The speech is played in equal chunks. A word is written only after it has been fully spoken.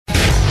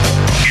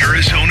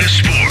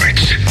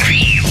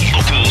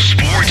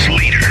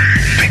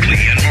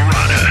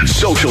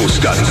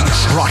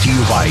Studies. Brought to you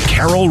by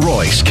Carol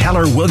Royce,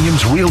 Keller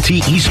Williams Realty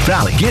East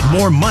Valley. Get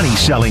more money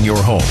selling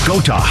your home.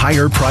 Go to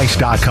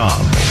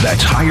higherprice.com.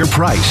 That's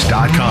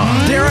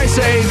higherprice.com. Dare I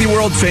say the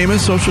world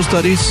famous social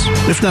studies?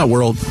 If not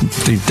world,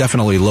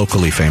 definitely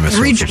locally famous.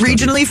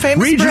 Regionally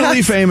famous?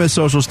 Regionally famous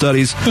social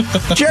studies.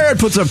 Jared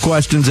puts up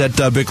questions at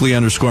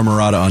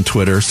Bickley_Marotta on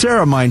Twitter.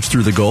 Sarah mines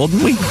through the gold,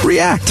 and we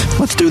react.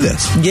 Let's do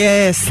this.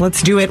 Yes,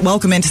 let's do it.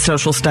 Welcome into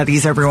social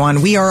studies,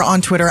 everyone. We are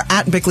on Twitter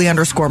at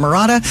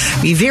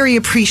Bickley_Marotta. We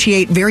very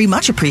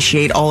much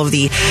appreciate all of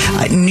the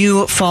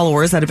new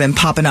followers that have been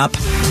popping up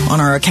on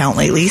our account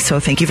lately. So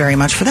thank you very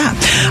much for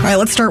that. All right,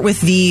 let's start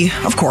with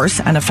of course,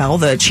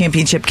 NFL, the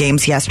championship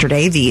games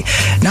yesterday. The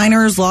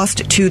Niners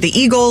lost to the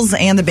Eagles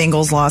and the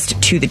Bengals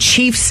lost to the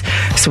Chiefs.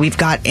 So we've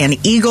got an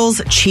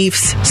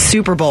Eagles-Chiefs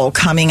Super Bowl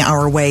coming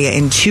our way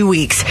in 2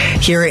 weeks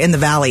here in the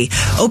Valley.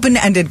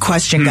 Open-ended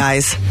question,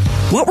 guys.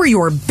 What were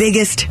your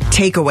biggest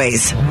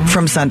takeaways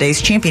from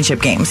Sunday's championship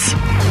games?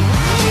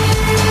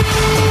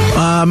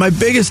 My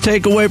biggest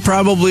takeaway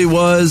probably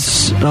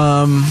was,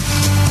 the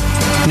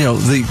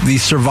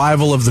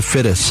survival of the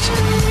fittest.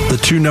 The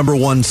two number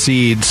one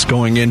seeds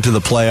going into the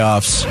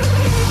playoffs,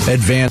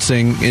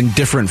 advancing in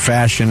different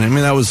fashion. I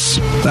mean, that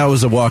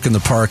was a walk in the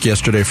park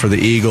yesterday for the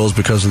Eagles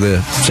because of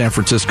the San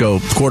Francisco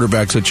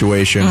quarterback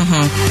situation.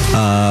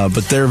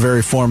 But they're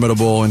very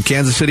formidable, and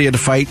Kansas City had to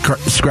fight,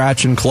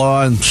 scratch and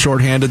claw, and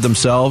shorthanded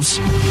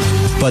themselves.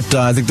 But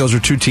I think those are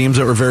two teams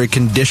that were very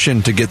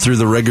conditioned to get through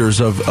the rigors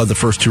of the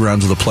first two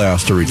rounds of the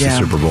playoffs to reach the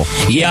Super Bowl.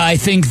 Yeah, I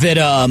think that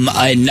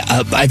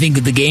I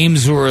think the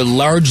games were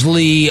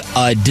largely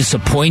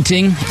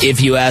disappointing.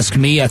 If you ask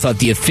me, I thought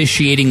the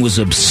officiating was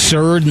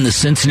absurd in the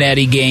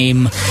Cincinnati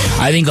game.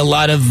 I think a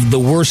lot of the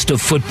worst of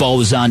football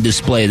was on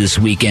display this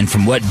weekend,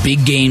 from what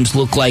big games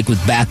look like with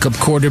backup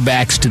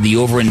quarterbacks to the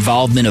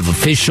over-involvement of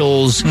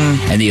officials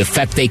and the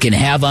effect they can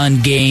have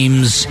on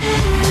games.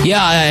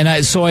 Yeah, and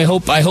I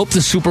hope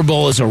the Super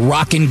Bowl is a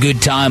rockin'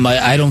 good time.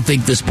 I don't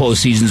think this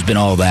postseason's been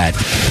all that.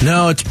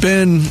 No, it's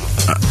been...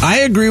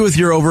 I agree with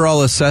your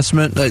overall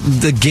assessment.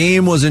 The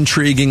game was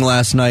intriguing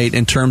last night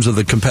in terms of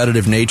the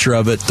competitive nature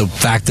of it, the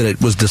fact that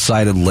it was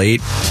decided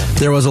late.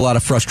 There was a lot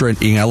of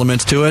frustrating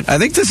elements to it. I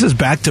think this is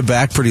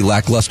back-to-back pretty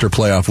lackluster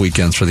playoff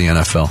weekends for the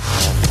NFL.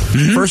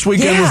 First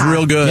weekend was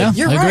real good. Yeah,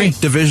 you're I right. agree.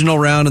 Divisional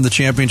round and the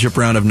championship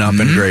round have not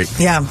been great.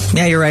 Yeah,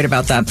 you're right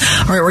about that.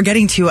 All right, we're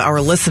getting to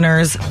our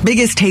listeners'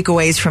 biggest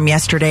takeaways from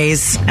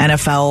yesterday's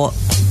NFL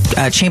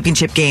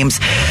championship games.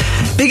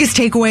 Biggest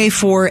takeaway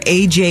for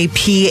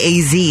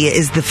AJPAZ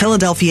is the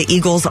Philadelphia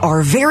Eagles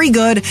are very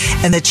good,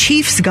 and the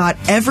Chiefs got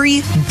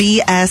every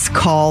BS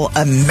call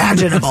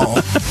imaginable.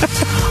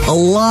 A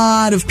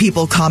lot of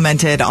people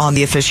commented on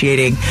the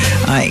officiating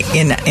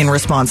in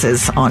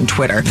responses on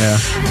Twitter. Yeah.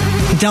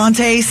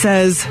 Dante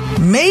says,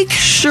 make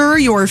sure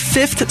your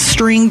fifth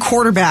string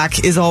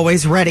quarterback is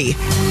always ready.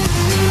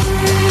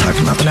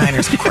 Talking about the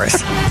Niners, of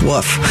course.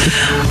 Woof.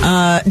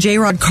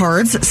 J-Rod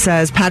Cards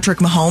says Patrick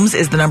Mahomes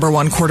is the number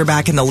one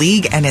quarterback in the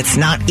league, and it's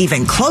not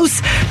even close.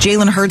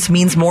 Jalen Hurts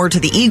means more to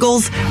the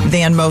Eagles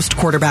than most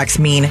quarterbacks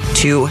mean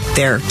to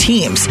their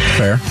teams.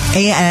 Fair.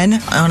 AN,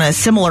 on a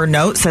similar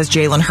note, says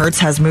Jalen Hurts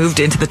has moved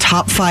into the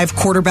top 5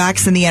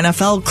 quarterbacks in the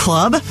NFL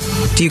club.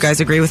 Do you guys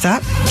agree with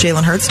that?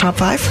 Jalen Hurts, top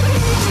 5?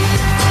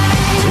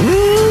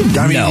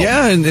 I mean,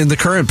 yeah, in the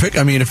current pick,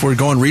 I mean, if we're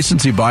going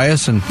recency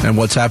bias and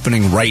what's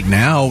happening right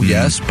now,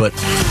 yes, but...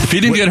 If he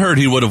didn't get hurt,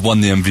 he would have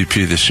won the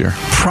MVP this year.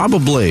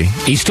 Probably.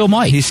 He still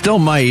might.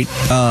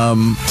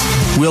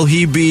 Will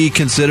he be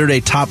considered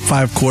a top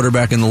 5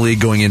 quarterback in the league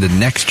going into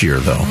next year,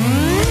 though?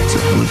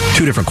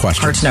 Two different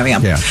questions. Hard to know,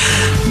 yeah.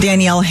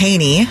 Danielle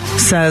Haney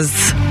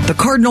says the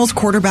Cardinals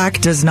quarterback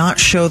does not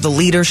show the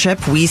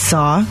leadership we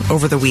saw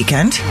over the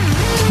weekend.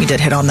 We did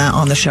hit on that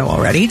on the show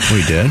already.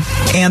 We did.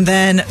 And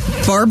then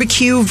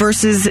barbecue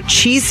versus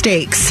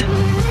cheesesteaks.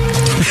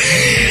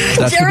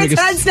 Jared's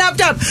head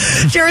snapped up.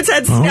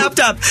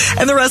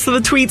 And the rest of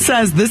the tweet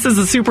says, this is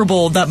a Super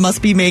Bowl that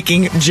must be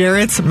making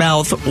Jared's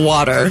mouth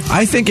water.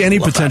 I think any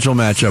potential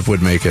matchup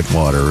would make it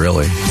water,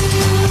 really.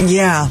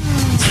 Yeah.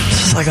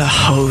 It's like a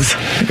hose,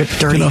 like a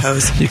dirty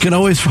hose. You can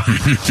always find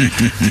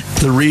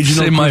the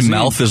regional. Say my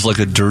mouth is like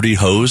a dirty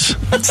hose.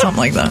 Something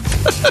like that.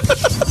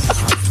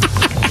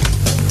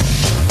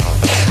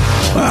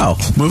 Wow.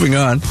 Moving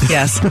on.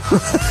 Yes.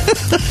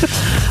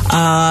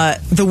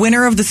 The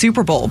winner of the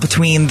Super Bowl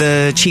between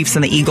the Chiefs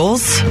and the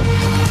Eagles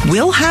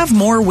will have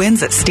more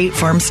wins at State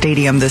Farm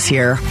Stadium this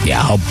year.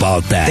 Yeah, how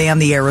about that? Than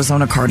the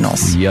Arizona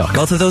Cardinals. Yuck.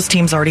 Both of those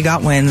teams already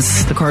got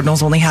wins. The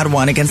Cardinals only had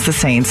one against the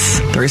Saints.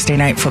 Thursday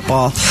night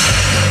football.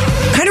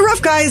 Kind of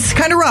rough, guys.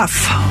 Kind of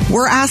rough.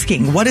 We're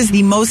asking, what is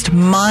the most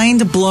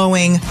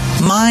mind-blowing,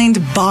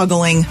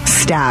 mind-boggling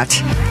stat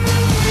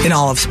in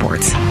all of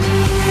sports?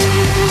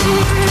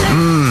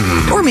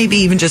 Or maybe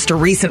even just a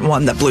recent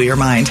one that blew your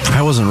mind.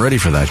 I wasn't ready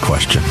for that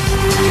question.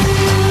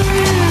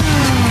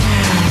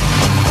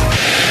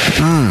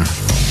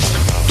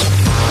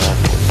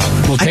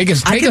 Well, take a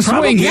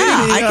swing.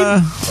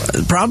 Yeah,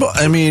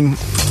 I mean,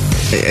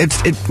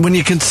 when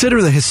you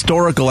consider the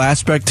historical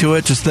aspect to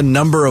it, just the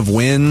number of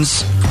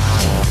wins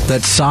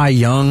that Cy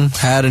Young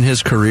had in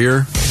his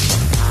career.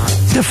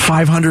 He had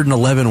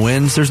 511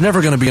 wins. There's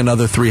never going to be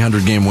another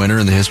 300-game winner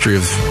in the history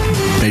of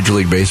Major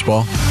League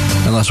Baseball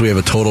unless we have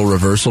a total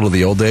reversal to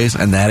the old days,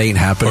 and that ain't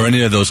happening. Or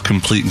any of those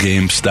complete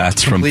game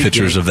stats from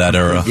pitchers of that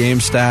era. Game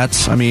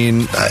stats. I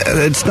mean,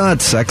 it's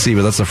not sexy,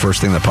 but that's the first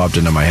thing that popped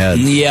into my head.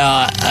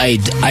 Yeah, I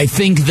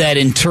think that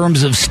in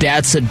terms of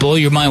stats that blow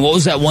your mind, what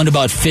was that one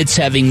about Fitz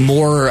having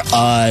more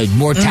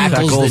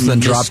tackles than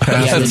drop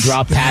passes? Yeah, than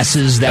drop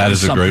passes. That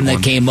was is something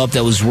that came up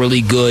that was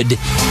really good.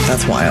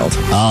 That's wild.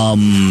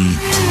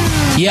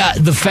 Yeah,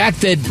 the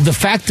fact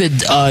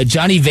that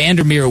Johnny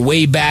Vandermeer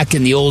way back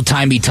in the old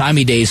timey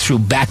days threw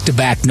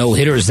back-to-back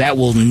no-hitters, that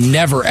will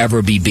never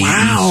ever be beaten.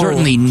 Wow.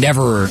 Certainly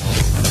never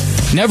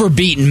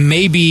beaten.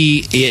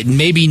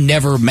 Maybe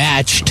never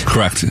matched.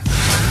 Correct.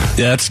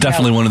 Yeah, that's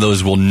definitely one of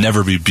those will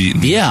never be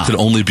beaten. Yeah. It could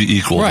only be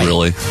equal, Right.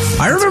 really.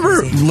 I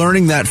remember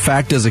learning that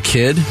fact as a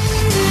kid,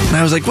 and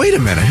I was like, wait a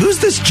minute, who's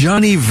this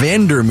Johnny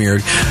Vandermeer?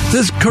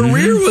 This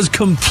career was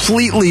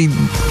completely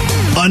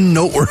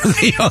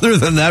unnoteworthy other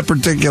than that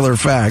particular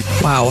fact.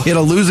 Wow. He had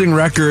a losing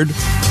record.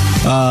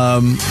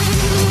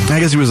 I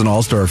guess he was an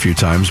all-star a few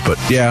times, but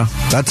yeah,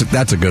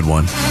 that's a good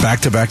one.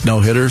 Back-to-back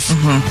no-hitters?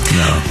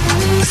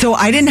 No. So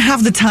I didn't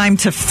have the time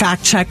to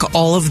fact-check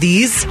all of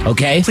these.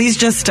 Okay. Please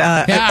just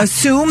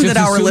assume Just that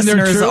our assume they're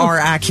listeners true? are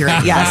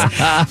accurate.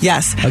 Yes.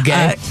 Yes.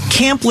 Okay.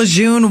 Camp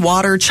Lejeune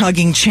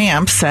water-chugging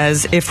champ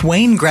says if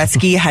Wayne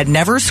Gretzky had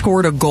never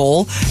scored a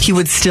goal, he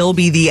would still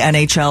be the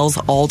NHL's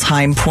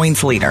all-time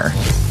points leader.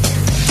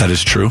 That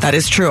is true. That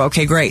is true.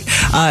 Okay, great.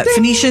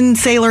 Phoenician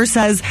Sailor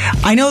says,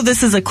 I know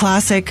this is a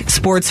classic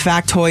sports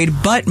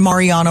factoid, but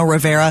Mariano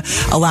Rivera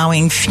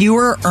allowing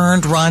fewer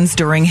earned runs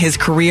during his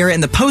career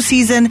in the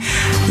postseason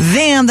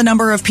than the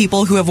number of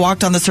people who have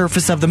walked on the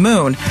surface of the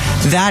moon.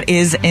 That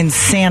is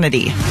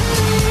insanity.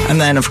 And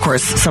then, of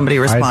course, somebody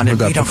responded,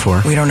 heard that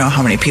before. We don't know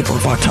how many people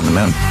have walked on the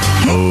moon.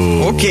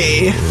 Oh.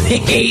 Okay.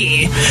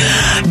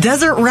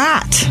 Desert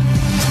Rat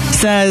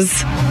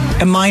says,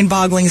 a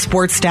mind-boggling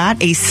sports stat,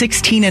 a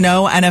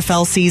 16-0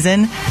 NFL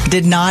season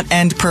did not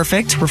end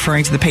perfect,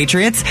 referring to the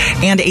Patriots,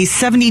 and a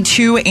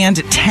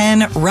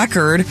 72-10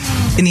 record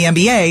in the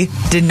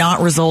NBA did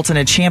not result in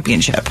a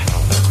championship.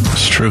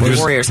 It's true.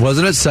 Warriors.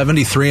 Wasn't it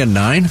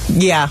 73-9?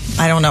 Yeah,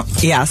 I don't know.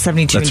 Yeah,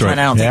 72 That's and 10. right.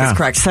 I don't think Yeah. it's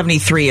correct.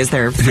 73 is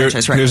their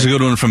franchise record. Here's a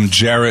good one from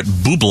Jarrett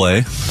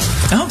Buble.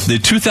 Oh. The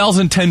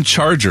 2010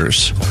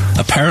 Chargers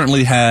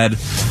apparently had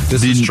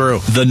is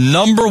true. the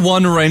number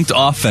one ranked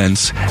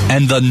offense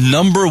and the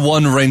number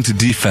one ranked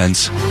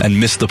defense and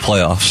missed the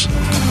playoffs.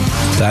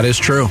 That is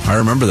true. I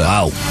remember that.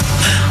 Wow.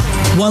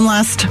 One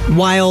last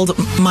wild,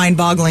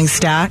 mind-boggling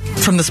stat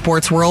from the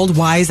sports world.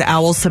 Wise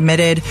Owl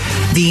submitted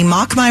the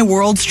Mock My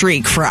World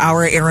streak for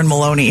our Aaron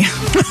Maloney.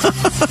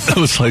 That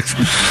was like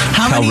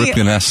Cal many-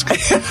 Ripken-esque.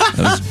 That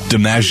was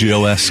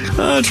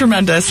DiMaggio-esque.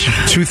 Tremendous.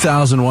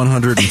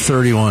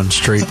 2,131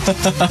 straight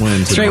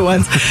wins. Straight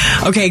ones.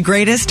 Okay,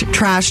 greatest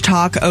trash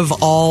talk of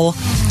all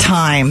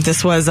time.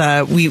 This was,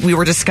 we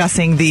were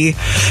discussing the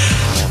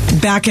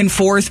back and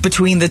forth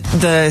between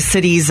the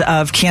cities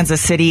of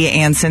Kansas City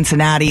and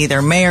Cincinnati.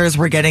 Their mayors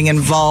were getting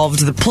involved.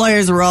 The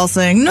players were all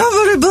saying,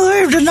 nobody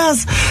believed in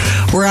us.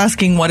 We're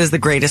asking, what is the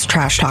greatest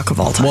trash talk of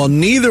all time? Well,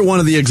 neither one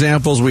of the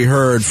examples we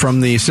heard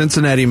from the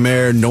Cincinnati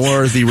mayor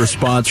nor the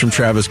response from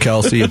Travis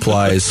Kelce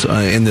applies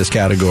in this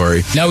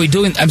category. Now, are we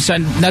doing, I'm sorry,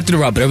 not to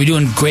interrupt, but are we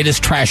doing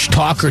greatest trash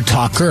talk or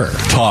talker?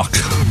 Talk.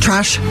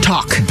 Trash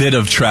talk. Bit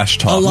of trash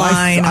talk. A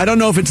line. I don't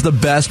know if it's the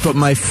best, but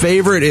my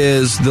favorite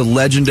is the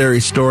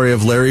legendary story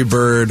of Larry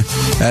Bird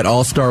at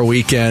All-Star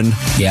Weekend,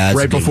 Yeah, that's a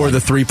right good before one.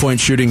 the three-point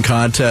shooting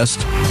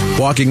contest,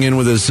 walking in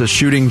with his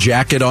shooting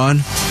jacket on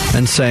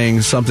and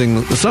saying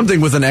something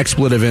with an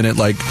expletive in it,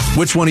 like,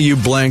 which one of you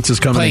blanks is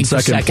coming in Playing for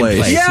second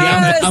place? Yes!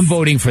 Yeah, I'm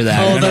voting for that.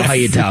 I don't know how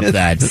you top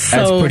that. That's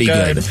pretty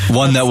good.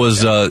 One that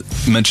was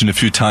mentioned a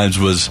few times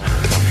was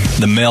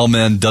the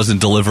mailman doesn't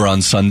deliver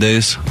on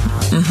Sundays.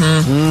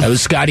 That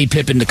was Scottie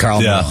Pippen to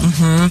Karl Yeah.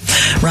 Malone.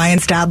 Ryan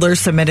Stadler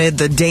submitted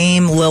the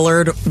Dame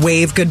Lillard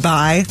wave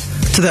goodbye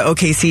to the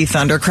OKC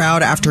Thunder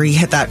crowd after he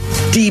hit that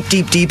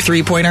deep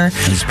three-pointer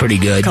It's pretty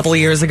good. a couple of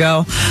years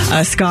ago.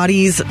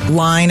 Scotty's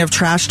line of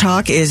trash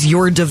talk is,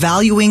 you're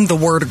devaluing the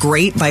word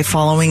great by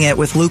following it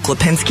with Luke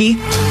Lipinski.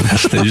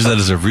 They use that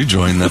as a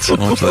rejoin. That's how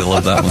much they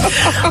love that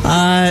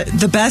one.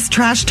 The best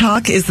trash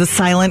talk is the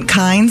silent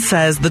kind,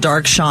 says the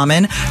Dark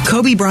Shaman.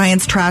 Kobe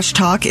Bryant's trash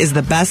talk is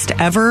the best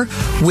ever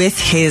with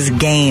his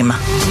game.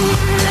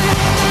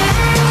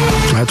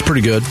 That's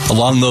pretty good.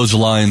 Along those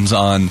lines,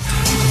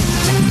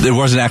 there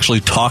wasn't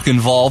actually talk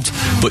involved,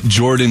 but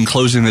Jordan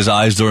closing his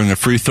eyes during a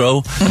free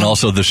throw and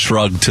also the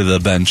shrug to the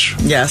bench.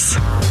 Yes.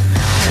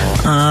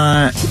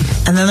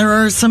 And then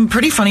there are some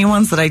pretty funny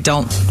ones that I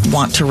don't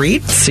want to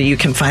read, so you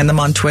can find them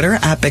on Twitter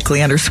at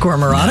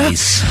Bickley_Marotta.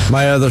 Nice.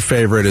 My other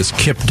favorite is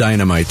Kip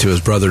Dynamite to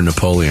his brother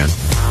Napoleon.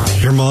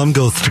 Your mom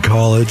goes to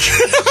college.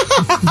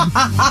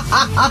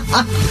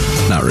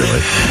 Not really.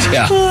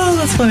 Yeah. Oh,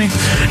 that's funny.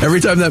 Every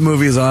time that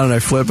movie is on and I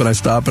flip and I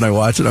stop and I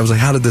watch it, I was like,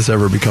 how did this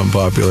ever become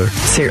popular?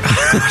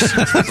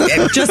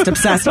 Just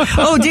obsessed.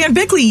 Oh, Dan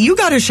Bickley, you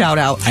got a shout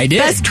out. I did.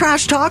 Best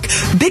trash talk.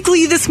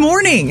 Bickley this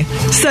morning,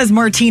 says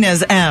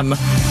Martinez M.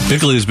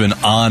 Bickley has been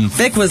on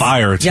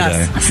fire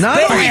today. Yes.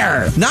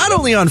 Not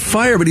only on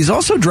fire, but he's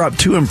also dropped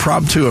 2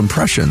 impromptu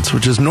impressions,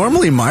 which is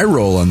normally my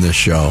role on this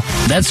show.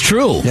 That's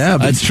true. Yeah,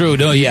 but that's true.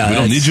 No, yeah. We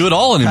don't need you at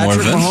all anymore,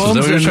 Patrick Vince. Mahomes Is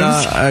that what you're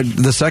trying to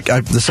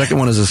say? the second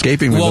one is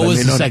escaping me. What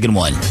was the second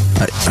one?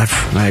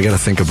 I got to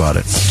think about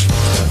it.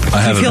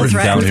 I have it written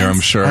down here,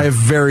 I'm sure. I have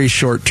very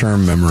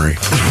short-term memory.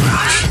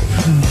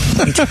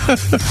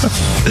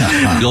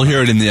 You'll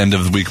hear it in the end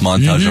of the week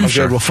montage, I'm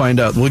sure. We'll find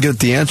out. We'll get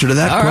the answer to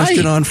that All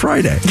question right. on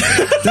Friday.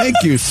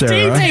 Thank you,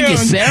 Sarah. Thank you,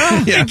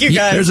 Sarah. Yeah. Thank you,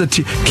 guys. There's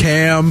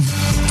Cam.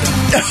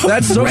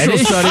 That's social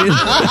Reddish? studies.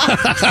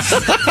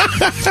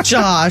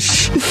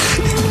 Josh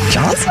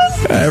Johnson?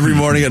 Every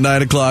morning at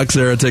 9 o'clock,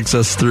 Sarah takes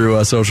us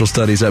through social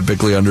studies at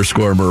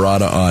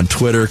Bickley_Marotta on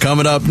Twitter.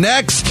 Coming up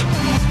next,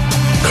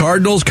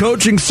 Cardinals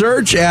coaching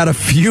search. Add a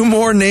few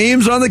more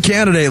names on the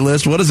candidate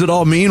list. What does it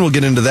all mean? We'll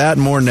get into that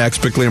and more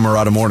next.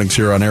 Bickley&Marotta mornings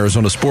here on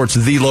Arizona Sports,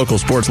 the local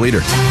sports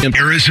leader.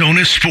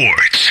 Arizona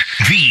Sports,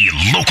 the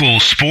local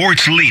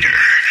sports leader.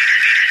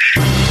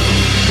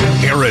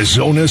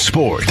 Arizona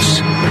Sports,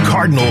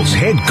 Cardinals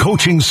head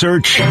coaching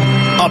search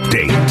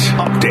update.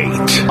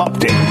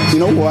 You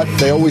know what?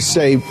 They always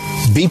say,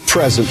 be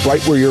present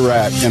right where you're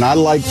at. And I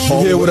like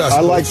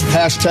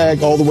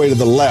hashtag all the way to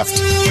the left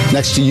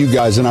next to you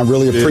guys, and I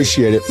really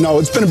appreciate it. No,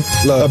 it's been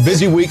a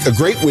busy week, a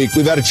great week.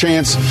 We've had a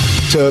chance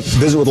to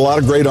visit with a lot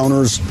of great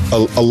owners,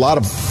 a lot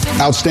of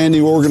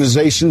outstanding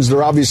organizations.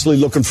 They're obviously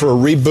looking for a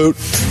reboot.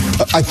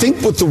 I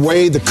think with the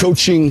way the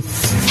coaching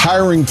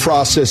hiring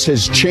process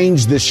has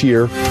changed this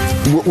year,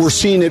 we're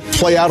seeing it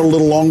play out a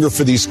little longer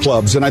for these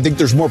clubs. And I think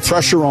there's more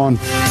pressure on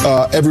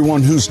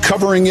everyone who's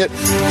covering it.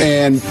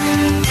 And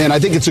I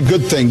think it's a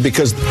good thing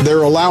because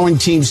they're allowing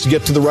teams to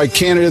get to the right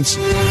candidates.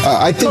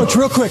 I think, Coach,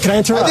 real quick, can I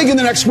interrupt? I think in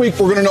the next week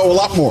we're going to know a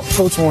lot more.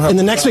 Coach won't help. In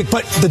the next week,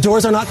 but the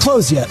doors are not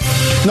closed yet.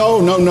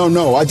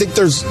 No. I think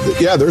there's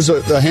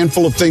a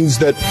handful of things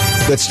that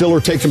still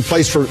are taking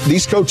place for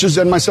these coaches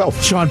and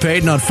myself. Sean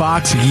Payton on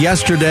Fox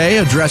yesterday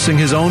addressing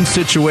his own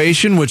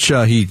situation, which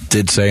he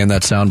did say in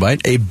that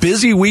soundbite. A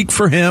busy week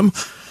for him.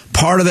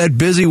 Part of that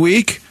busy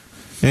week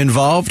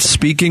involved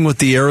speaking with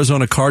the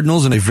Arizona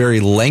Cardinals in a very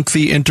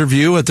lengthy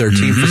interview at their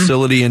team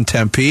facility in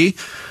Tempe.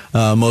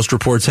 Most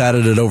reports had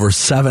it at over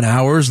 7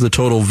 hours, the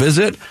total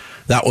visit.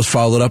 That was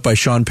followed up by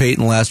Sean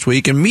Payton last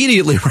week,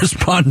 immediately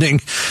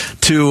responding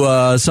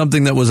to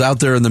something that was out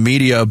there in the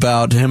media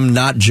about him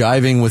not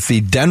jiving with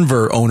the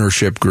Denver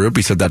ownership group.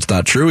 He said that's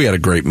not true. He had a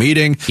great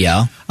meeting.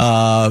 Yeah.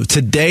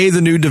 Today, the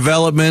new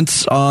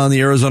developments on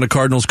the Arizona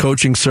Cardinals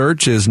coaching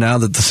search is now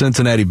that the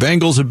Cincinnati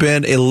Bengals have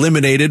been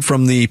eliminated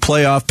from the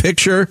playoff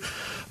picture.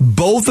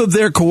 Both of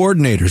their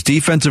coordinators,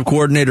 defensive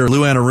coordinator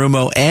Lou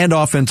Anarumo and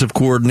offensive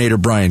coordinator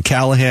Brian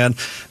Callahan,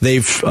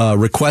 they've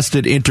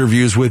requested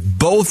interviews with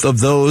both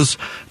of those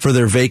for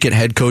their vacant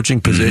head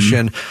coaching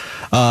position.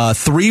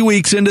 3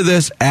 weeks into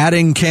this,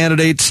 adding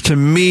candidates, to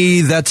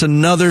me, that's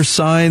another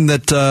sign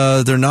that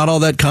they're not all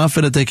that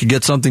confident they could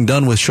get something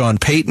done with Sean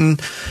Payton.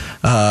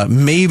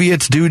 Maybe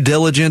it's due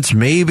diligence.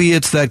 Maybe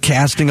it's that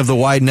casting of the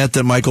wide net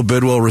that Michael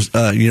Bidwell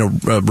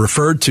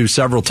referred to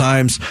several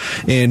times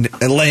in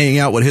laying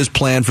out what his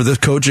plan for this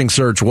coaching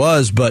search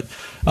was. But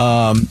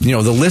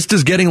the list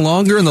is getting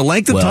longer, and the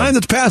length of time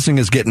that's passing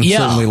is getting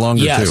certainly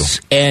longer too.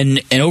 And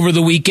over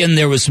the weekend,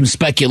 there was some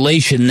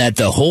speculation that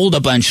the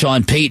holdup on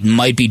Sean Payton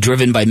might be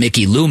driven by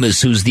Mickey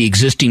Loomis, who's the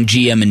existing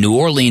GM in New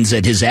Orleans,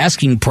 that his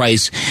asking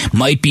price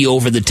might be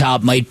over the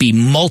top, might be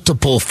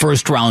multiple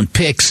first-round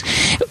picks.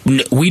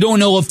 We don't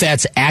know if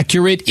that's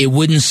accurate. It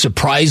wouldn't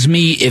surprise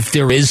me if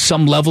there is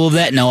some level of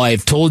that. Now,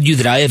 I've told you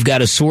that I have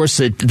got a source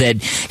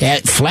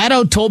that flat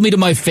out told me to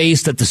my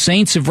face that the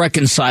Saints have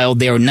reconciled.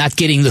 They are not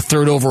getting the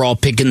third overall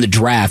pick in the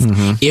draft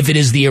if it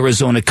is the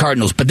Arizona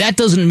Cardinals. But that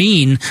doesn't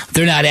mean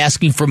they're not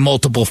asking for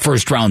multiple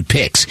first-round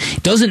picks.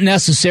 It doesn't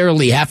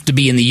necessarily have to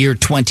be in the year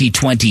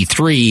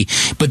 2023,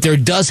 but there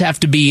does have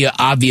to be,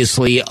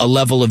 obviously, a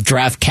level of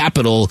draft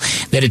capital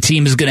that a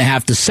team is going to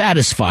have to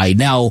satisfy.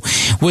 Now,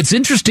 what's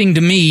interesting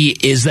to me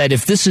is that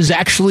if this is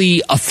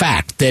actually a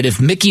fact, that if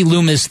Mickey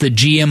Loomis, the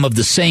GM of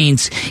the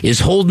Saints, is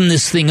holding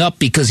this thing up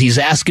because he's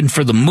asking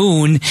for the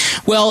moon,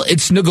 well,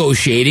 it's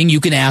negotiating. You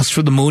can ask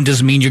for the moon,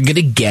 doesn't mean you're going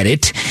to get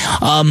it.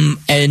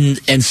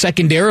 And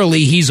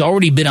secondarily, he's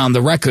already been on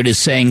the record as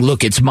saying,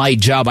 look, it's my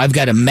job. I've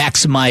got to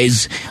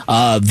maximize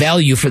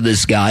value for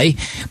this guy.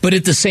 But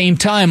at the same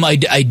time, time,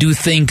 I do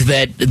think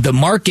that the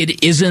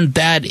market isn't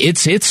that.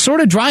 It's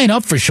sort of drying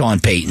up for Sean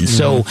Payton.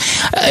 So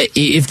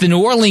if the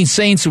New Orleans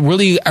Saints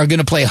really are going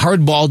to play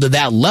hardball to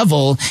that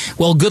level,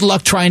 well, good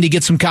luck trying to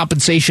get some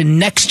compensation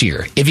next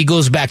year if he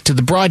goes back to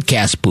the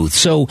broadcast booth.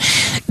 So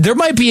there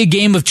might be a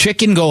game of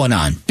chicken going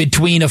on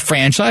between a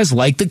franchise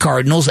like the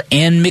Cardinals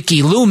and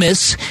Mickey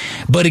Loomis.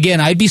 But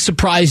again, I'd be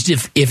surprised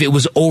if it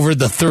was over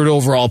the third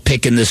overall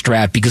pick in this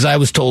draft, because I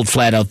was told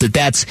flat out that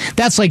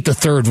that's like the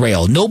third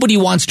rail. Nobody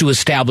wants to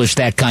establish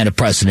that kind of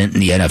precedent in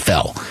the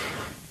NFL.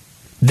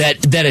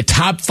 That a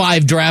top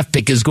 5 draft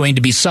pick is going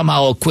to be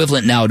somehow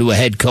equivalent now to a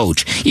head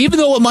coach, even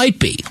though it might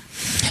be.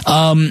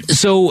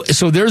 So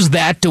there's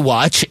that to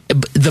watch.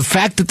 The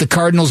fact that the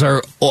Cardinals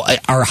are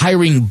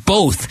hiring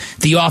both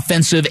the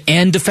offensive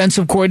and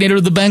defensive coordinator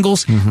of the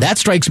Bengals, that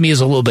strikes me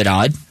as a little bit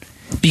odd,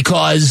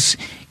 because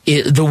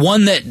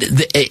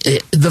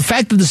the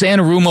fact that this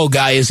Anarumo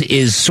guy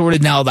is sort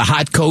of now the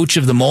hot coach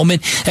of the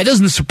moment, that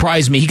doesn't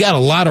surprise me. He got a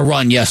lot of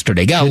run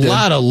yesterday. Got a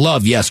lot of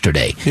love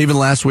yesterday. Even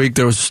last week,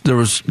 there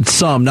was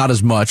some, not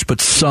as much,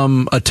 but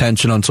some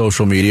attention on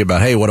social media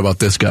about, hey, what about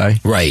this guy?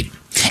 Right.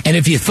 And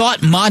if you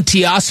thought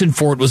Monty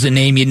Ossenfort was a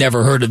name you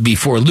never heard of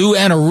before, Lou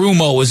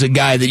Anarumo was a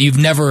guy that you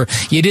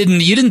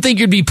didn't think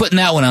you'd be putting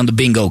that one on the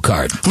bingo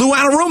card. Lou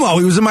Anarumo,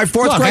 he was in my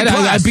fourth grade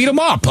class. I beat him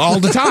up all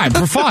the time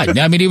for fun.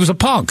 I mean, he was a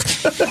punk.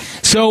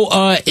 So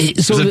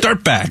he's a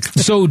dirtbag.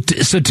 So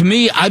to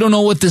me, I don't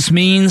know what this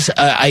means.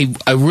 I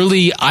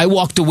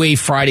walked away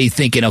Friday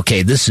thinking,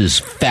 okay, this is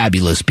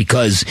fabulous,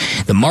 because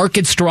the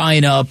market's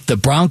drying up. The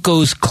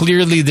Broncos,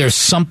 clearly there's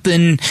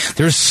something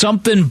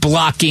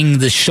blocking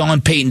the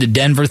Sean Payton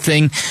to Denver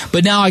thing.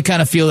 But now I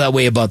kind of feel that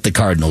way about the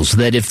Cardinals,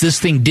 that if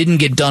this thing didn't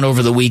get done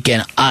over the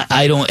weekend,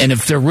 I don't, and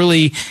if they're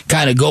really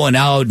kind of going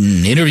out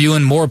and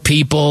interviewing more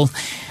people,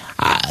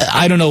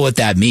 I don't know what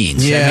that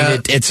means. Yeah. I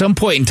mean, at some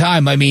point in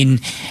time, I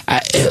mean,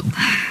 I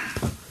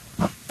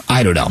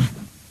don't know.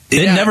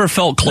 It never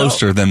felt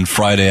closer than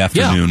Friday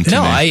afternoon to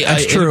me.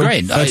 That's true.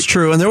 That's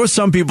true. And there was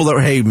some people that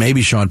were, hey,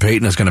 maybe Sean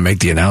Payton is going to make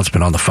the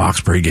announcement on the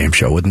Fox pregame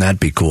show. Wouldn't that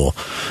be cool?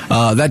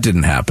 That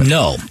didn't happen.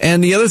 No.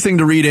 And the other thing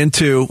to read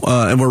into,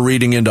 and we're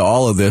reading into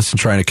all of this and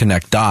trying to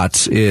connect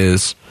dots,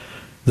 is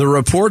the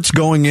reports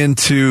going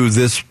into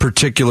this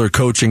particular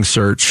coaching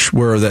search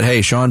were that,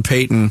 hey, Sean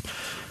Payton,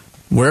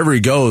 wherever he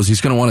goes, he's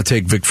going to want to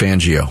take Vic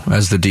Fangio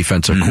as the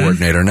defensive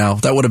coordinator. Now,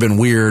 that would have been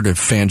weird if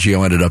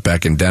Fangio ended up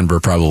back in Denver.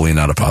 Probably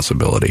not a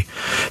possibility.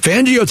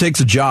 Fangio takes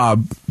a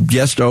job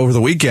over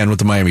the weekend with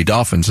the Miami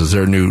Dolphins as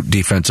their new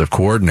defensive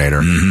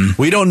coordinator.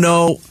 We don't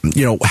know,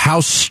 how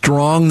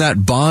strong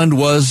that bond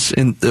was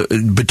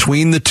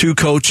between the two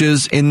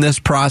coaches in this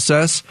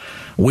process.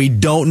 We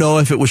don't know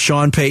if it was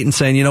Sean Payton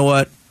saying, you know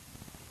what,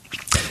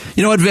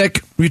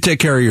 Vic, you take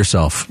care of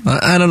yourself.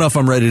 I don't know if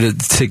I'm ready to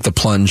take the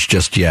plunge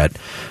just yet.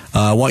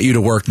 I want you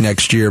to work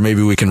next year.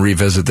 Maybe we can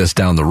revisit this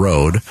down the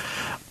road.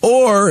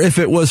 Or if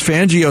it was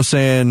Fangio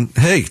saying,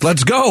 hey,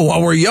 let's go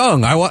while we're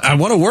young. I want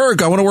to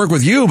work. I want to work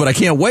with you, but I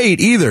can't wait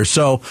either.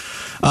 So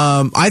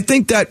I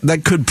think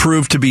that could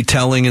prove to be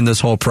telling in this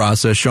whole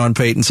process. Sean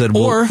Payton said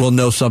we'll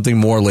know something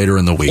more later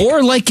in the week.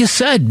 Or like you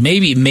said,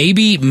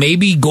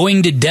 maybe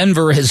going to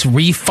Denver has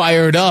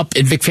refired up,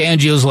 and Vic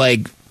Fangio's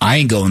like, I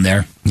ain't going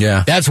there.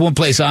 Yeah. That's one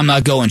place I'm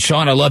not going.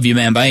 Sean, I love you,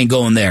 man, but I ain't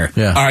going there.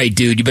 Yeah. All right,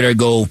 dude, you better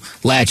go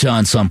latch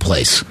on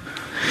someplace.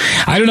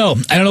 I don't know.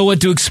 I don't know what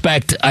to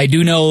expect. I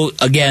do know,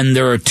 again,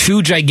 there are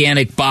two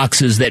gigantic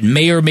boxes that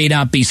may or may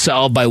not be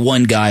solved by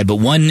one guy, but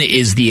one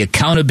is the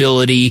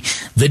accountability,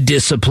 the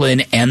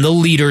discipline, and the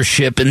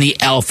leadership and the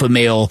alpha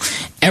male.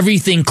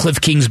 Everything Cliff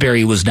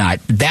Kingsbury was not.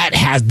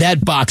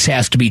 That box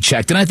has to be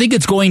checked, and I think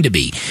it's going to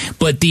be.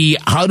 But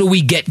how do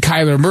we get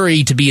Kyler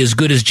Murray to be as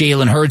good as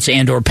Jalen Hurts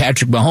and or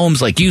Patrick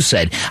Mahomes, like you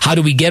said? How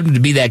do we get him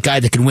to be that guy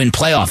that can win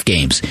playoff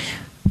games?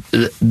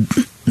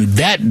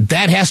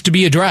 That has to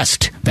be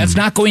addressed. That's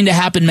not going to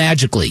happen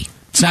magically.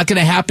 It's not going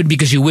to happen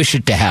because you wish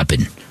it to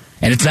happen.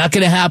 And it's not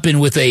going to happen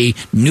with a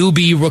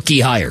newbie rookie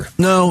hire.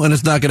 No, and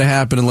it's not going to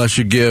happen unless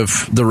you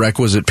give the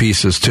requisite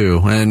pieces,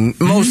 too. And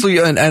mostly,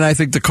 and I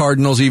think the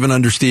Cardinals, even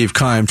under Steve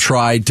Keim,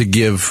 tried to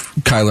give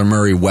Kyler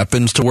Murray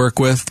weapons to work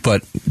with,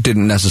 but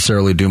didn't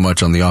necessarily do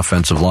much on the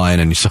offensive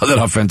line, and you saw that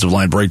offensive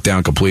line break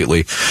down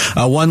completely.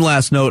 One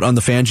last note on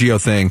the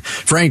Fangio thing.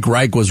 Frank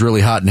Reich was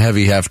really hot and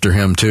heavy after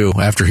him, too.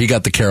 After he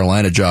got the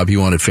Carolina job, he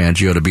wanted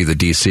Fangio to be the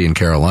DC in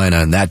Carolina,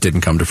 and that didn't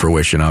come to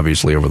fruition,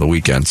 obviously, over the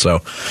weekend. So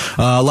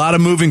a lot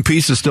of moving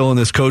pieces still in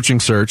this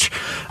coaching search.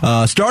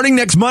 Starting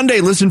next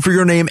Monday, listen for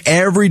your name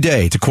every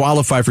day to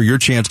qualify for your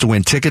chance to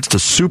win tickets to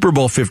Super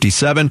Bowl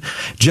 57.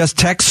 Just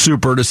text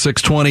SUPER to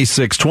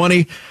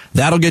 620-620.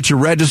 That'll get you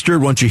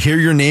registered. Once you hear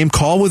your name,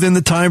 call within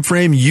the time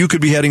frame. You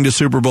could be heading to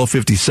Super Bowl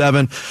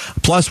 57,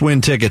 plus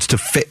win tickets to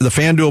the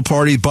FanDuel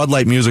Party, Bud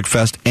Light Music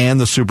Fest, and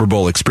the Super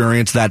Bowl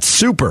experience. That's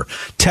SUPER.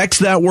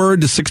 Text that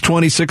word to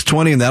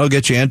 620-620, and that'll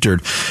get you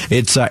entered.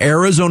 It's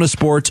Arizona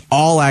Sports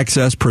All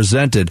Access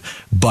presented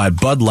by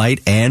Bud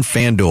Light and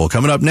and FanDuel.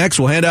 Coming up next,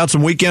 we'll hand out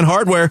some weekend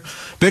hardware.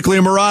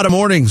 Bickley&Marotta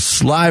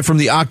mornings, live from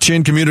the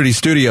Ak-Chin Community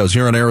Studios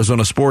here on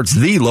Arizona Sports,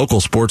 the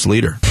local sports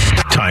leader.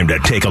 Time to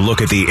take a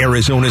look at the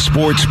Arizona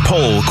Sports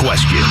Poll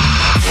Question.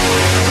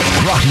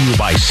 Brought to you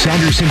by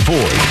Sanderson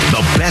Ford.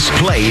 The best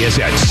play is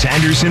at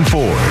Sanderson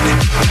Ford.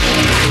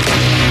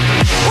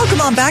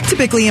 Welcome on back to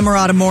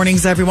Bickley&Marotta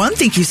Mornings, everyone.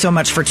 Thank you so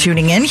much for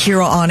tuning in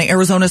here on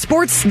Arizona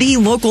Sports, the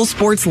local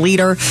sports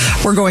leader.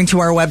 We're going to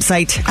our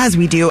website, as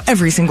we do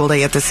every single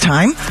day at this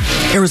time,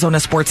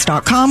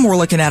 arizonasports.com. We're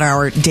looking at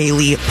our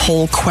daily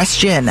poll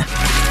question.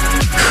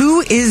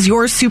 Who is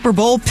your Super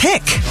Bowl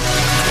pick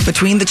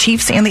between the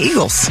Chiefs and the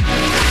Eagles?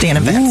 Dan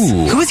and Vince.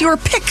 Ooh. Who is your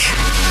pick?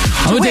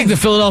 I'm going to take the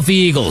Philadelphia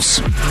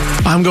Eagles.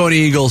 I'm going to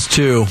Eagles,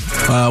 too,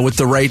 with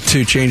the right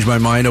to change my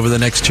mind over the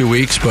next 2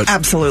 weeks. But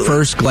absolutely,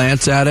 first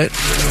glance at it,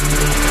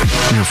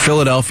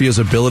 Philadelphia's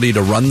ability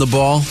to run the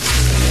ball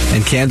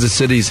and Kansas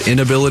City's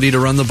inability to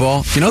run the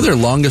ball. Their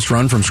longest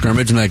run from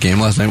scrimmage in that game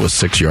last night was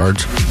 6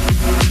 yards.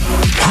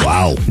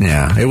 Wow.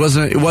 Yeah, it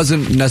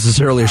wasn't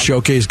necessarily a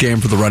showcase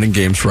game for the running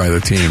games for either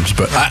teams,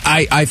 but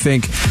I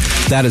think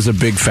that is a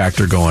big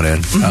factor going in,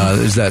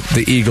 is that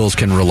the Eagles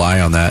can rely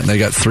on that. And they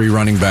got 3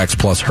 running backs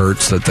plus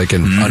Hurts that they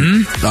can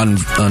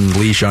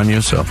unleash on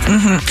you. So,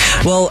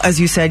 Well, as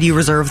you said, you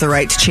reserve the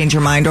right to change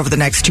your mind over the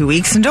next 2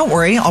 weeks. And don't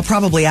worry, I'll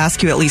probably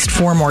ask you at least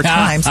 4 more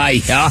times.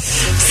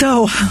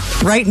 So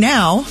right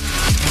now,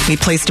 we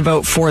placed a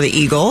vote for the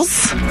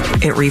Eagles.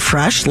 It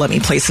refreshed. Let me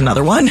place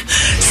another one.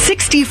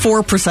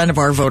 64% of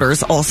our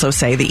voters also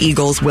say the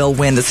Eagles will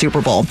win the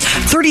Super Bowl.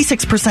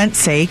 36%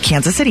 say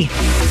Kansas City.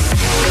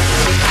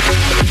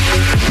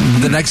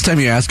 The next time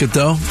you ask it,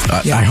 though,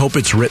 I hope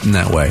it's written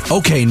that way.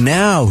 Okay,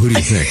 now who do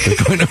you think?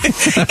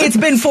 It's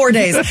been 4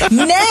 days.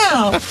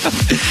 Now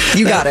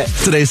you got it.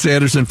 Today's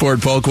Sanderson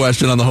Ford poll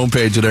question on the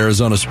homepage at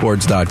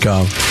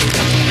arizonasports.com.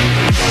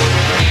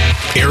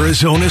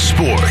 Arizona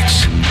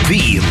Sports,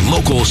 the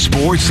local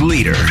sports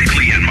leader.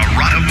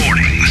 Bickley&Marotta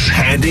mornings,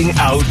 handing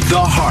out the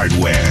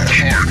hardware.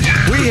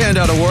 We hand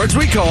out awards.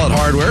 We call it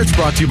hardware. It's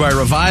brought to you by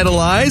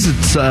Revitalize.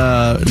 It's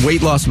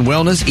weight loss and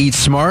wellness. Eat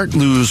smart,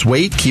 lose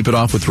weight, keep it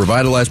off with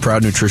Revitalize,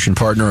 proud nutrition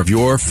partner of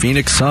your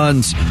Phoenix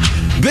Suns.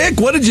 Vic,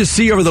 what did you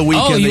see over the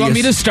weekend? Oh, you want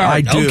me to start?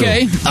 I do.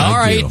 Okay. All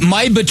right.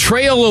 My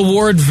betrayal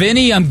award,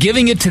 Vinny, I'm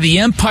giving it to the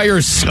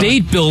Empire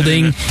State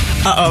Building.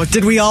 Uh-oh.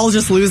 Did we all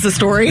just lose the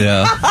story?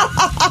 Yeah.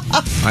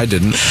 I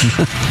didn't.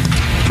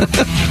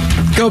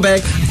 Go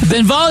big.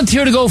 Then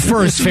volunteer to go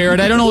first, Farrad.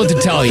 I don't know what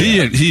to tell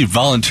you. He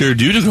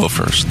volunteered you to go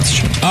first.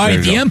 All right,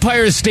 the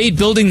Empire State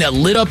Building that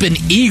lit up in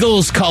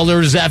Eagles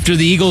colors after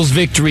the Eagles'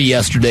 victory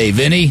yesterday,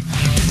 Vinny.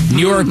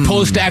 New York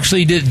Post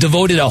actually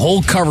devoted a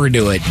whole cover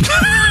to it.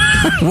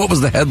 What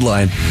was the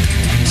headline?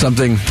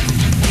 Something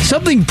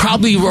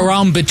probably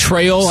around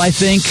betrayal, I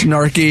think.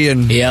 Snarky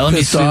and let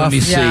me see. Let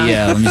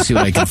me see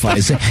what I can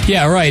find.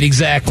 Yeah, right,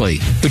 exactly.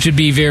 Which would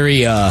be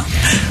very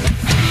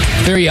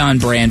on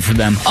brand for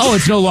them. Oh,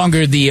 it's no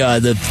longer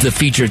the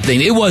featured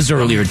thing. It was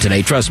earlier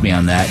today. Trust me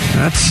on that.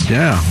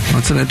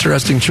 That's an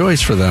interesting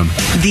choice for them.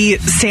 The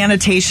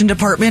sanitation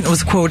department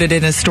was quoted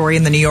in a story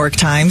in the New York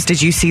Times.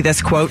 Did you see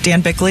this quote,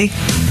 Dan Bickley?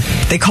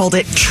 They called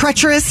it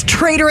treacherous,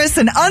 traitorous,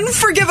 and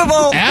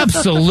unforgivable.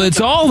 Absolutely.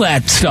 It's all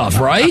that stuff,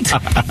 right?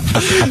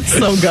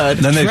 So good.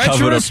 Then they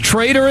treacherous,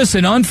 traitorous,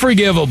 and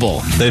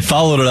unforgivable. They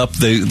followed it up.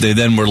 They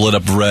then were lit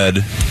up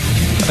red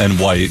and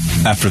white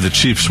after the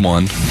Chiefs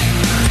won.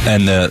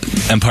 And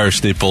the Empire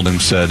State Building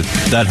said,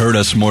 that hurt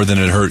us more than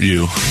it hurt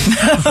you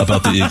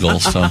about the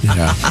Eagles. So.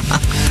 Yeah.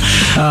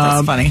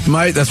 That's funny.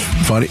 That's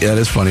funny. That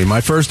is funny.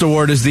 My first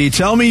award is the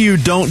Tell Me You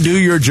Don't Do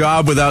Your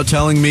Job Without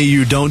Telling Me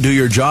You Don't Do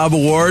Your Job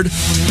award.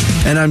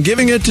 And I'm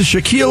giving it to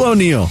Shaquille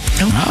O'Neal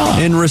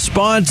in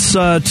response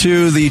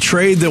to the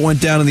trade that went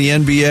down in the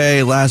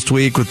NBA last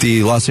week with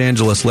the Los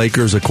Angeles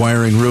Lakers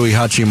acquiring Rui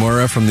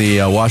Hachimura from the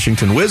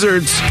Washington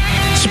Wizards.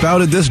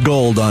 Spouted this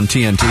gold on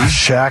TNT.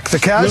 Shaq the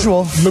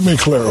casual. Let me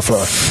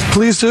clarify.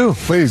 Please do.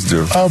 Please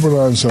do. Albert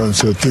Einstein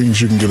said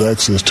things you can get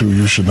access to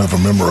you should never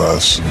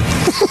memorize.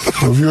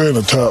 If you ain't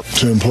a top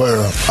 10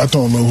 player, I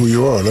don't know who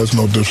you are. That's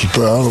no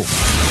disrespect.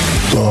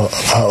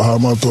 How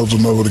am I supposed to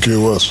know who the kid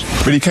was?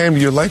 But he came to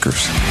your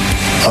Lakers.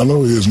 I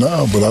know he is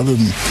now, but I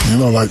didn't.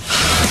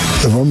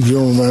 If I'm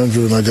general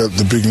manager and I got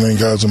the big name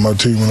guys on my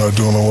team and I'm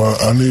doing a while,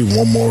 I need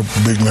one more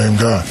big name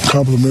guy,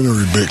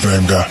 complimentary big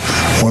name guy.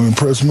 What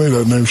impressed me,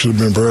 that name should have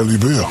been Bradley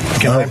Beal.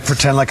 Can I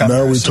pretend like I'm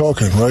now we're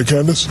talking, right,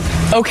 Candace?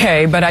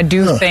 Okay, but I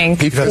do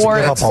think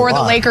for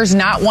the Lakers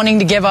not wanting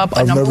to give up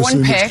a number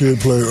one pick. I've never seen this kid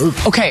play.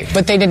 Okay,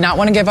 but they did not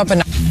want to give up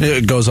a.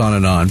 It goes on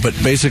and on, but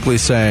basically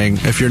saying,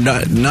 if you're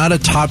not a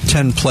top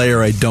 10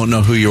 player, I don't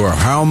know who you are.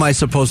 How am I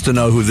supposed to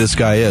know who this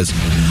guy is?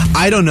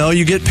 I don't know.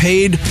 You get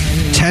paid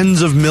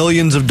tens of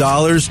millions of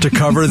dollars to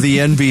cover the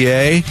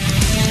NBA.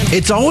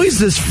 It's always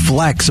this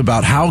flex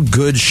about how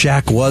good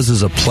Shaq was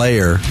as a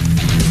player.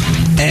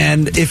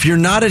 And if you're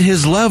not at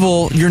his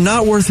level, you're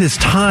not worth his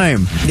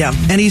time. Yeah.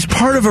 And he's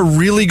part of a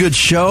really good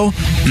show.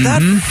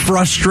 That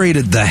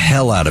frustrated the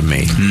hell out of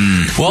me.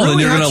 Well, then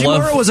you're going to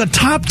love... was a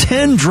top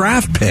 10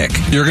 draft pick.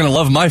 You're going to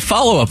love my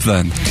follow-up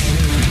then.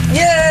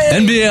 Yay!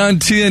 NBA on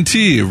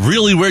TNT,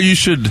 really where you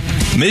should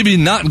maybe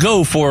not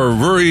go for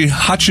Rui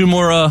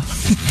Hachimura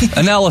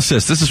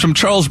analysis. This is from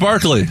Charles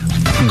Barkley.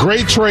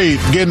 Great trade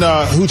getting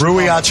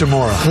Rui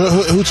Hachimura.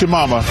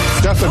 Hachimama.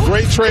 That's a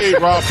great trade,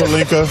 Rob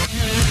Pelinka.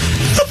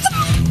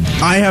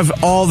 I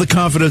have all the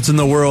confidence in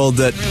the world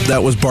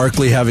that was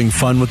Barkley having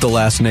fun with the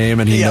last name,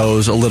 and he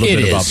knows a little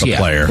bit about the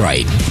player.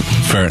 Right.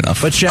 Fair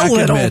enough. But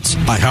Shaq admits,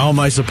 how am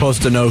I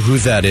supposed to know who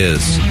that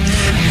is?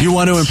 You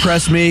want to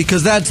impress me?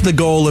 Because that's the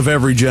goal of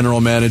every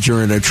general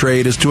manager in a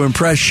trade, is to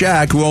impress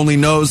Shaq, who only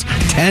knows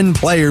 10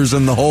 players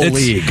in the whole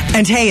league.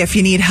 And hey, if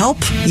you need help,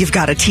 you've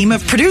got a team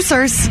of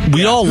producers.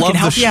 We all love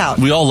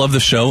We all love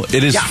the show.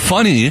 It is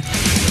funny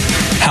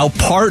how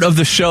part of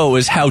the show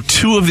is how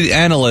two of the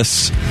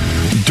analysts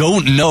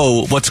don't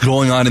know what's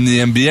going on in the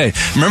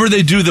NBA. Remember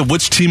they do the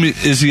which team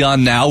is he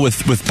on now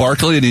with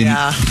Barkley, and he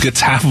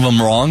gets half of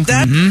them wrong?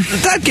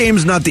 That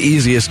game's not the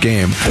easiest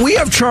game. We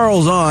have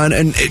Charles on,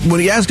 and when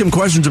he asks him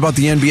questions about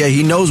the NBA,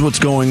 he knows what's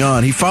going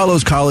on. He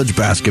follows college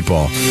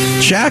basketball.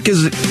 Shaq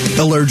is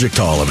allergic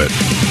to all of it.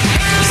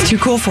 It's too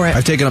cool for it.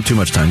 I've taken up too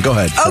much time. Go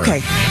ahead.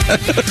 Okay.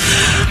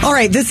 All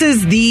right, this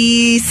is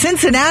the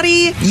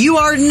Cincinnati You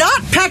Are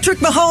Not Patrick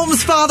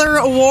Mahomes' Father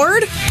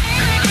Award.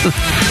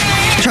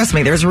 Trust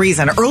me, there's a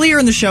reason. Earlier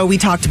in the show, we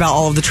talked about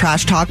all of the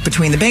trash talk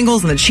between the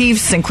Bengals and the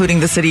Chiefs, including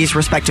the city's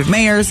respective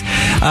mayors.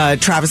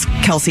 Travis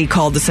Kelce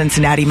called the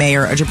Cincinnati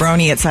mayor a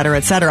jabroni, et cetera,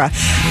 et cetera.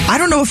 I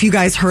don't know if you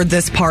guys heard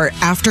this part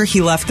after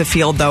he left the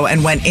field, though,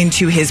 and went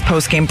into his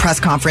post-game press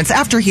conference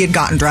after he had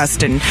gotten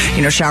dressed and,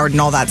 showered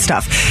and all that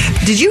stuff.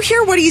 Did you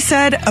hear what he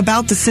said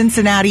about the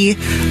Cincinnati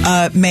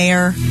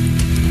mayor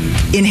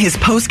in his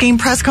post-game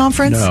press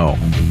conference? No.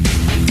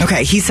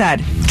 Okay,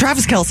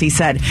 Travis Kelce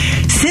said,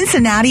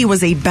 Cincinnati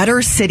was a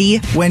better city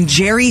when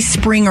Jerry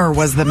Springer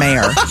was the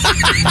mayor.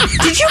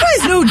 Did you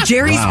guys know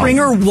Jerry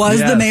Springer was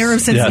the mayor of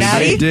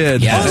Cincinnati? Yes, I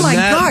did. Yes. Oh my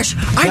gosh,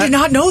 I did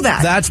not know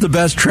that. That's the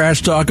best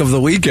trash talk of the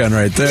weekend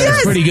right there. Yes.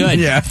 It's pretty good.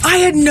 Yeah. I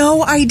had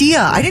no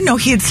idea. I didn't know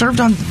he had served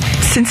on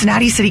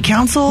Cincinnati City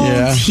Council.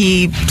 Yeah.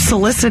 He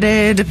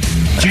solicited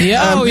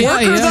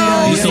worker,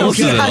 though.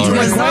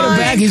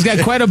 He's got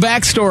quite a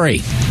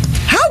backstory.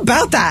 How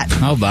about that?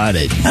 How about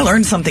it? I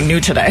learned something new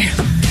today.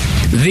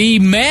 The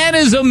Man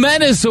is a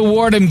Menace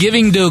award I'm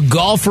giving to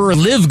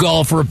live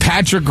golfer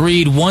Patrick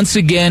Reed, once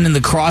again in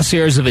the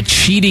crosshairs of a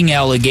cheating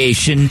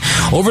allegation.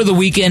 Over the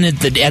weekend at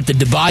the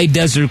Dubai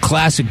Desert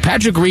Classic,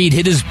 Patrick Reed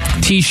hit his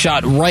tee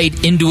shot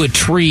right into a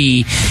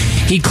tree.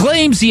 He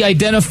claims he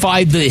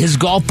identified his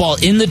golf ball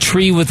in the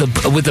tree with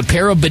a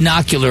pair of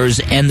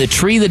binoculars, and the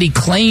tree that he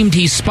claimed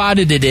he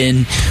spotted it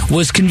in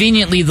was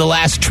conveniently the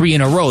last tree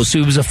in a row, so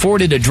he was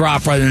afforded a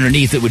drop right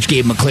underneath it, which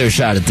gave him a clear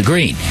shot at the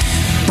green.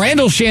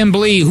 Randall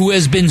Chambly, who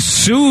has been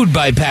sued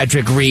by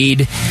Patrick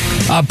Reed,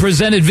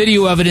 presented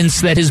video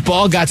evidence that his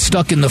ball got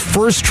stuck in the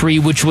first tree,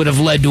 which would have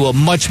led to a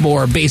much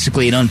more,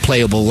 basically an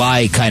unplayable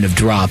lie kind of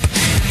drop.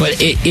 But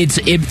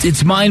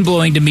it's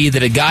mind-blowing to me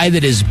that a guy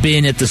that has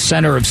been at the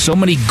center of so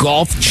many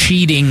golf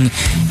cheating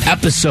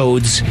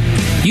episodes,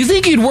 you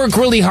think he'd work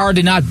really hard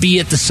to not be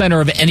at the center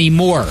of any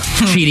more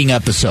cheating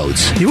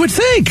episodes. You would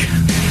think.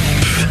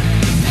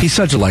 He's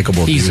such a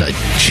likable dude. He's a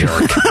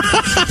jerk.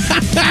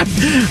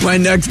 My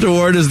next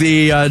award is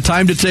the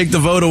Time to Take the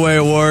Vote Away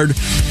award,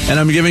 and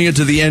I'm giving it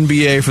to the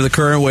NBA for the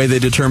current way they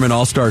determine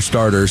all-star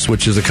starters,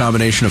 which is a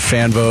combination of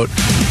fan vote,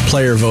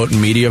 player vote,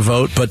 and media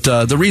vote. But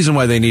the reason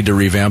why they need to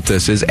revamp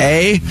this is,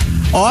 A,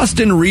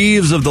 Austin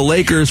Reeves of the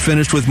Lakers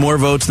finished with more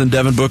votes than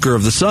Devin Booker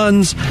of the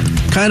Suns.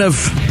 Kind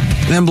of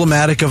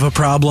emblematic of a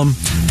problem.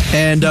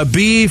 And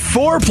B,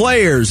 4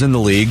 players in the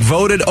league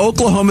voted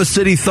Oklahoma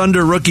City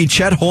Thunder rookie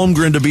Chet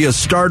Holmgren to be a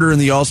starter in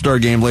the All-Star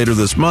game later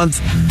this month.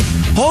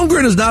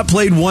 Holmgren has not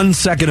played 1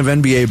 second of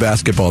NBA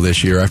basketball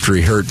this year after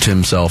he hurt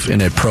himself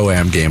in a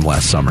Pro-Am game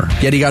last summer.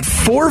 Yet he got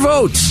 4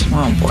 votes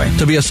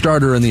to be a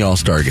starter in the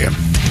All-Star game.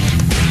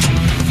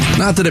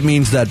 Not that it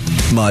means that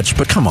much,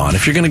 but come on,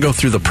 if you're going to go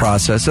through the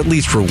process, at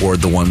least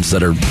reward the ones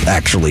that are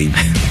actually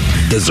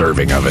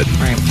deserving of it.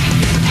 Right.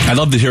 I'd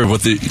love to hear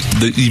what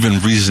the even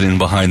reasoning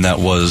behind that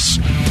was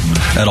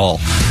at all.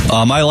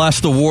 My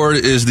last award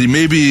is the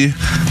maybe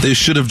they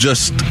should have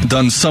just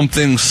done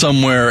something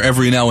somewhere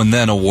every now and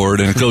then award,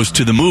 and it goes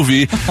to the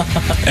movie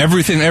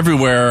Everything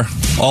Everywhere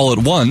All at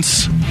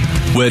Once,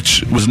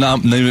 which was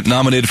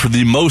nominated for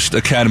the most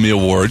Academy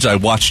Awards. I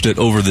watched it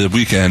over the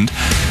weekend,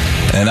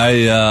 and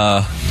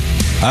I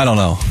don't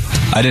know.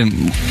 I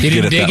didn't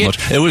get it that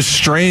much. It was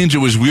strange. It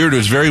was weird. It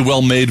was very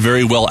well made,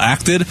 very well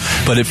acted,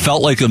 but it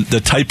felt like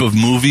the type of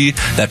movie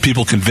that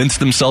people convince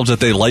themselves that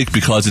they like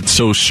because it's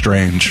so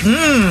strange.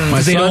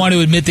 Because they don't want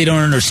to admit they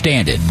don't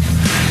understand it.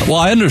 Well,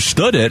 I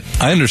understood it.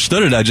 I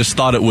just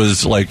thought it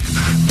was like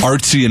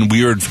artsy and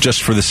weird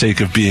just for the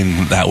sake of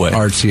being that way.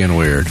 Artsy and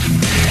weird.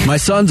 My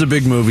son's a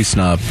big movie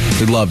snob.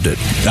 He loved it.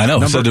 I know.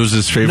 He said it was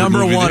his favorite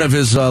movie. Number 1 of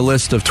his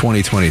list of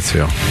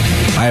 2022.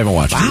 I haven't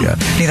watched it yet.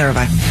 Neither have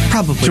I.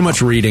 Probably too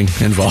much reading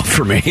involved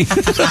for me.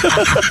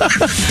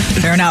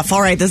 Fair enough.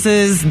 All right, this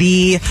is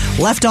the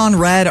Left on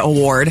Red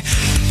Award.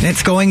 And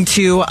it's going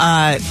to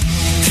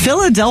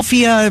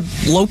Philadelphia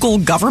local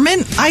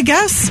government, I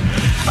guess.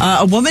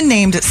 A woman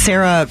named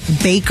Sarah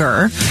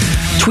Baker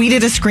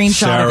tweeted a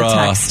screenshot of a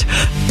text.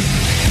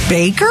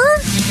 Baker?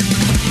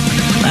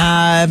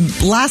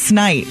 Last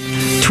night,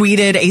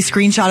 tweeted a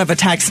screenshot of a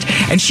text,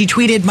 and she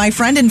tweeted, "My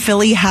friend in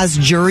Philly has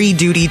jury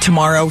duty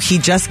tomorrow. He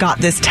just got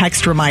this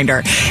text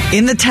reminder."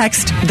 In the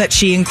text that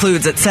she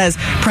includes, it says,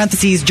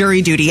 parentheses,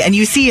 jury duty, and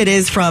you see it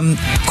is from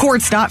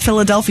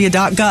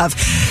courts.philadelphia.gov.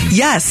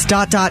 Yes, ...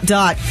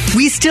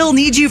 We still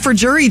need you for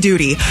jury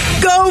duty.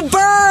 Go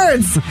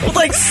Birds! With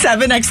like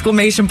 7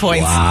 exclamation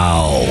points.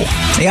 Wow.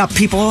 Yeah,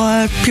 people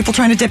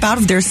trying to dip out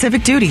of their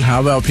civic duty.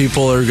 How about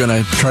people are going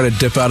to try to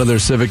dip out of their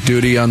civic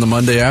duty on the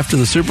Monday after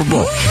the Super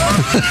Bowl?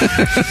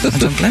 I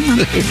don't blame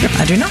them.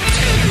 I do not.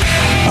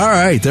 All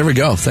right, there we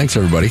go. Thanks,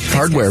 everybody.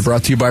 Hardware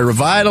brought to you by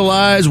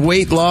Revitalize,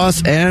 weight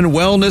loss, and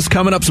wellness.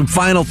 Coming up, some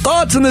final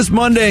thoughts on this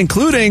Monday,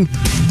 including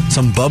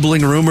some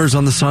bubbling rumors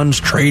on the Suns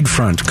trade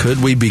front.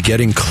 Could we be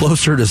getting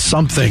closer to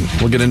something?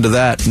 We'll get into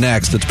that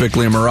next. It's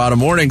Bickley&Marotta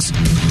Mornings,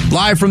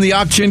 live from the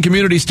Ak-Chin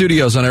Community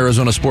Studios on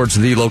Arizona Sports,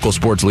 the local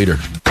sports leader.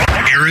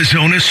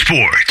 Arizona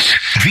Sports,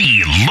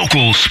 the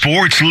local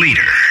sports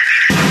leader.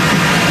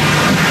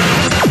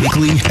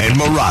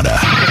 Bickley&Marotta,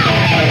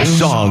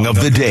 Song of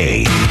the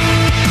Day.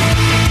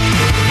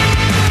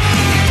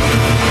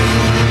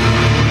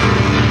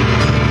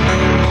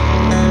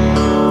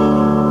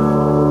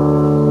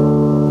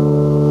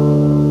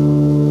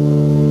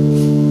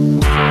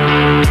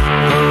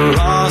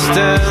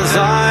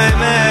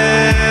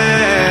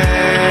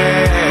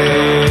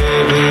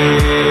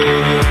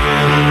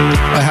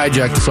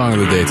 Hijacked the song of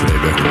the day today,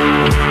 Vic.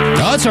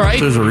 Oh, that's all right.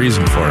 There's a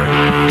reason for it.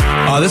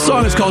 This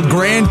song is called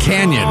Grand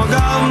Canyon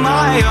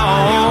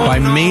by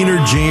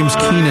Maynard James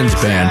Keenan's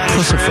band,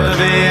 Pussifer.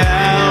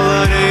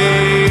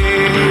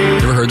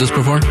 You ever heard this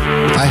before?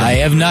 I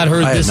have not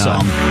heard this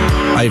song.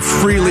 I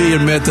freely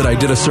admit that I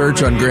did a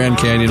search on Grand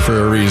Canyon for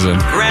a reason.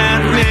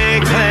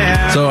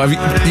 So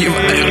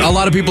a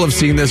lot of people have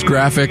seen this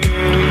graphic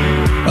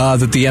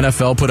that the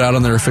NFL put out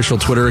on their official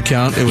Twitter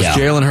account. It was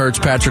Jalen Hurts,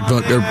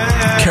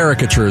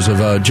 caricatures of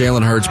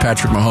Jalen Hurts,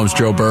 Patrick Mahomes,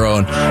 Joe Burrow,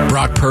 and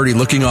Brock Purdy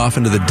looking off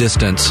into the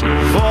distance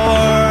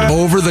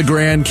over the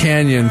Grand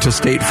Canyon to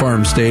State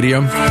Farm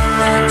Stadium.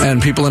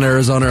 And people in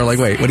Arizona are like,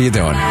 wait, what are you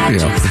doing? You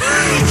know,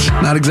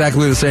 not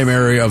exactly the same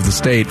area of the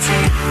state.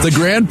 The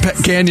Grand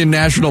Canyon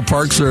National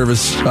Park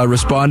Service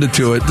responded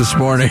to it this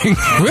morning.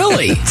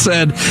 Really? It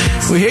said,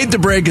 "We hate to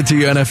break it to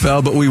you,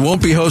 NFL, but we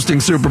won't be hosting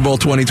Super Bowl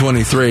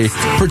 2023.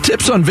 For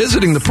tips on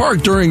visiting the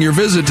park during your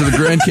visit to the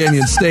Grand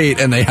Canyon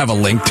State," and they have a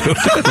link to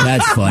it.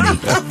 That's funny.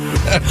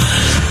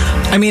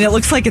 I mean, it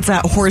looks like it's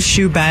at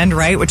Horseshoe Bend,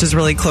 right, which is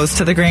really close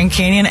to the Grand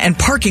Canyon, and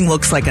parking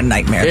looks like a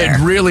nightmare there.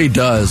 It really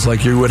does.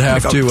 Like, you would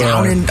have to...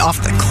 down and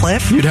off the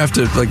cliff? You'd have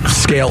to, like,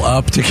 scale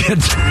up to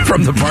get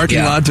from the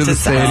parking lot to the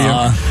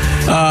stadium.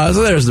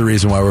 So there's the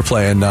reason why we're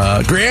playing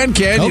Grand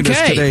Canyon is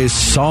today's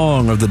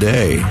song of the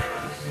day.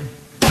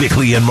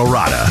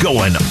 Bickley&Marotta,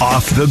 going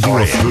off the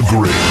grid.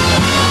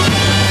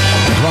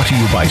 Brought to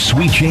you by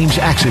Sweet James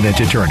Accident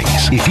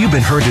Attorneys. If you've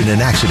been hurt in an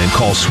accident,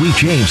 call Sweet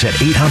James at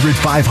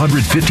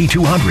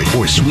 800-500-5200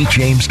 or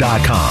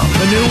sweetjames.com.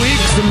 A new week,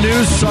 some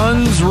new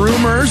Suns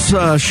rumors.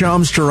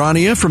 Shams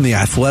Charania from The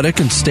Athletic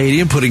and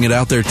Stadium putting it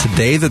out there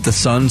today that the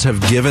Suns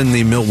have given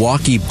the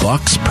Milwaukee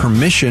Bucks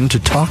permission to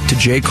talk to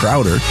Jay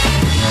Crowder.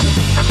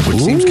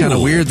 Which seems kind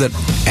of weird that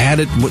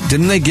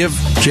didn't they give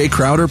Jay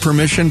Crowder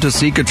permission to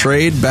seek a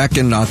trade back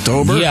in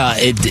October? Yeah,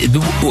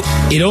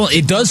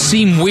 it does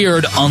seem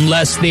weird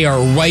unless they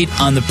are right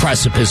on the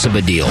precipice of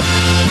a deal.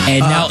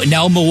 And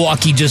now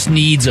Milwaukee just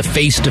needs a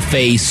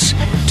face-to-face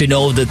to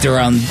know that they're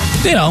on,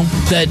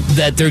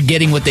 that they're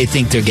getting what they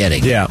think they're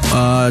getting. Yeah.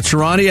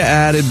 Charania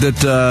added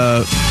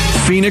that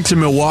Phoenix and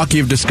Milwaukee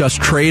have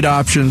discussed trade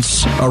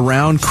options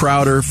around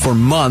Crowder for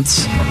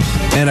months,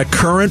 and a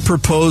current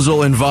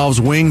proposal involves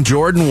wing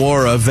Jordan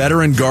Nwora,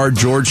 veteran guard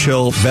George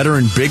Hill,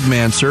 veteran big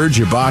man Serge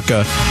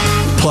Ibaka,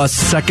 plus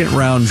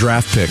second-round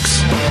draft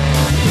picks.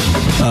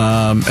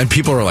 And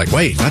people are like,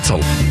 wait, that's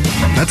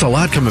a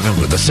lot coming in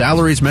with the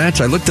salaries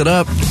match. I looked it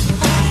up.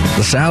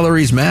 The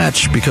salaries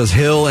match because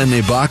Hill and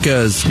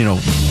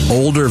Ibaka,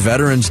 older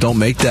veterans don't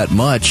make that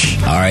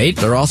much. All right.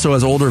 They're also,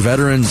 as older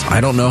veterans,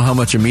 I don't know how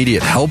much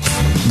immediate help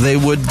they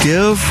would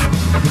give.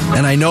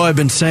 And I know I've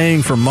been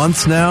saying for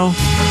months now,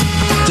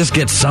 just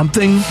get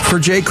something for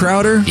Jay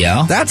Crowder.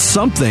 Yeah. That's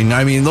something.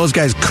 I mean, those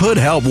guys could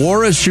help.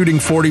 Nwara's shooting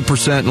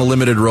 40% in a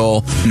limited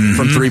role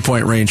from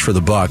three-point range for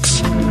the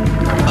Bucks.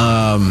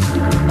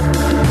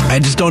 I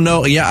just don't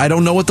know. Yeah, I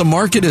don't know what the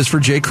market is for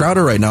Jay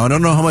Crowder right now. I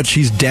don't know how much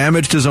he's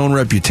damaged his own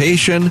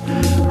reputation.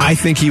 I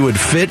think he would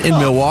fit in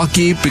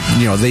Milwaukee. But,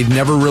 they've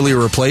never really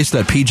replaced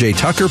that PJ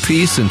Tucker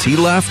piece since he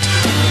left.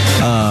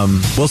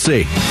 We'll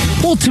see.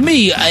 Well, to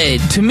me,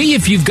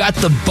 if you've got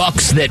the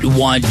Bucks that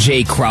want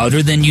Jay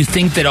Crowder, then you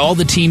think that all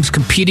the teams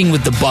competing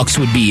with the Bucks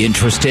would be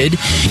interested.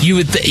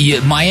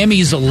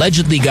 Miami's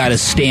allegedly got a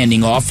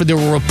standing offer. There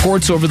were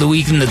reports over the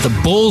weekend that the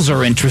Bulls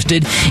are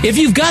interested. If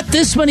you've got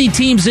this many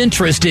teams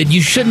interested,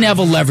 you shouldn't have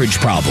a leverage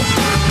problem.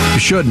 You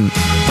shouldn't.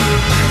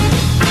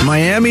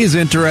 Miami's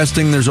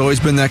interesting. There's always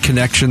been that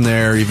connection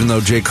there, even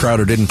though Jay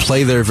Crowder didn't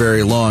play there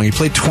very long. He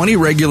played 20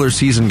 regular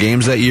season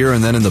games that year,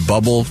 and then in the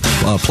bubble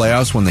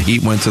playoffs when the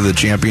Heat went to the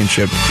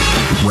championship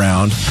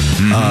round.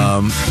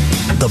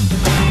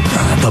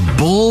 The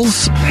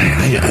Bulls,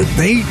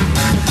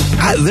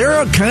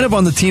 they're kind of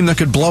on the team that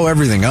could blow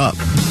everything up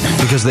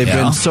because they've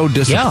been so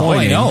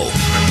disappointing. Yeah, I know.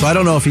 So I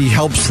don't know if he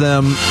helps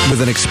them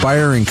with an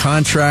expiring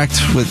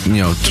contract with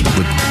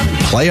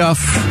playoff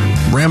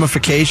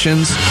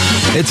ramifications.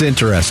 It's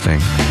interesting.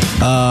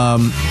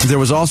 There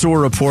was also a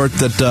report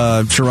that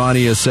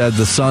Chirani has said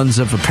the Suns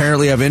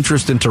apparently have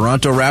interest in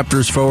Toronto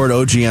Raptors forward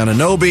OG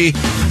Anunoby.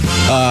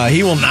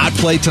 He will not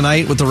play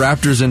tonight with the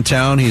Raptors in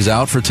town. He's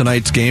out for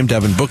tonight's game.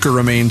 Devin Booker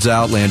remains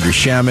out. Landry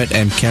Shamet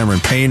and Cameron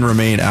Payne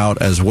remain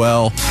out as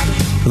well.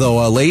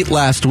 Though late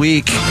last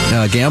week,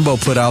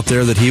 Gambo put out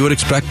there that he would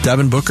expect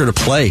Devin Booker to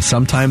play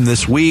sometime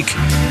this week.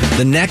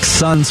 The next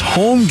Suns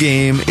home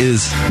game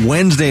is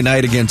Wednesday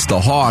night against the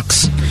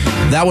Hawks.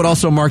 That would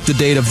also mark the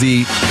date of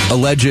the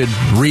alleged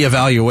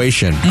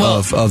reevaluation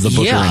of the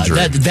Booker injury.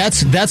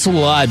 That's a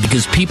lot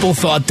because people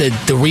thought that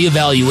the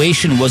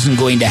reevaluation wasn't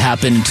going to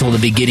happen until the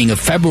beginning of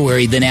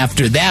February. Then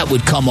after that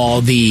would come all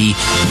the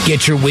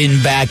get your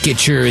win back, get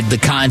the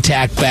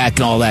contact back,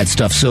 and all that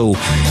stuff. So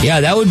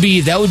that would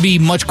be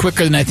much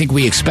quicker than I think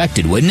we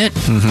expected, wouldn't it?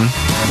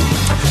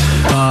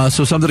 Mm-hmm.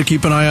 So something to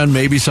keep an eye on.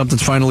 Maybe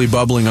something's finally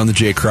bubbling on the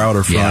Jay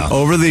Crowder front. Yeah.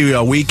 Over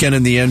the weekend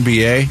in the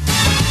NBA,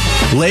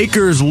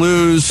 Lakers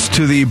lose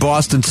to the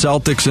Boston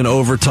Celtics in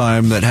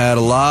overtime that had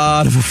a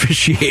lot of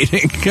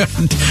officiating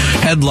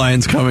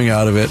headlines coming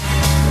out of it.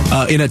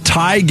 In a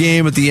tie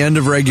game at the end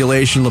of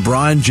regulation,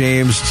 LeBron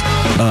James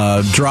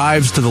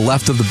drives to the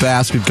left of the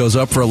basket, goes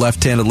up for a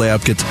left-handed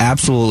layup, gets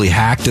absolutely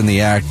hacked in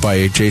the act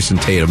by Jason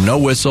Tatum. No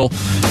whistle,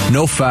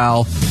 no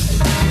foul.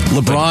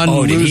 LeBron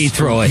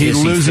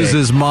loses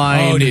his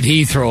mind. Oh, did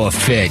he throw a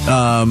fit?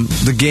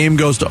 The game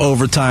goes to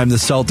overtime. The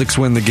Celtics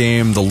win the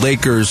game. The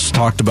Lakers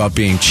talked about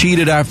being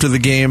cheated after the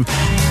game.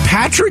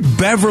 Patrick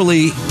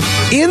Beverley,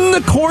 in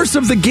the course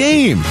of the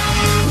game,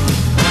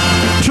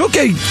 took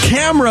a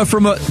camera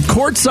from a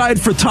courtside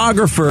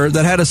photographer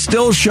that had a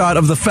still shot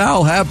of the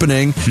foul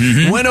happening,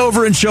 went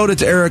over and showed it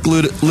to Eric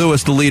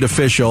Lewis, the lead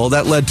official.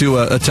 That led to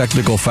a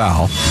technical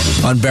foul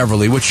on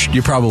Beverley, which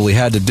you probably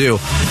had to do.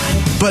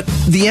 But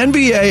the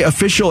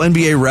official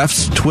NBA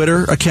refs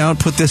Twitter account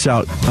put this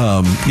out.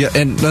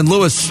 And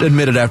Lewis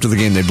admitted after the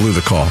game they blew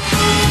the call.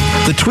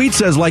 The tweet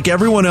says, like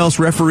everyone else,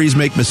 referees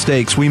make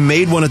mistakes. We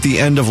made one at the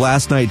end of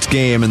last night's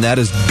game, and that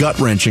is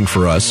gut-wrenching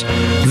for us.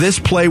 This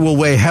play will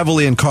weigh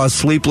heavily and cause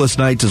sleepless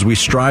nights as we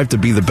strive to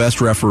be the best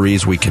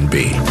referees we can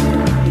be.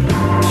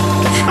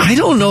 I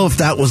don't know if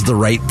that was the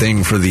right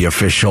thing for the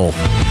official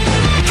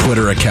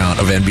Twitter account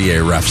of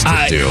NBA refs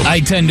to do.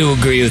 I tend to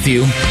agree with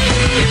you.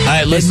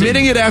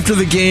 Admitting it after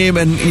the game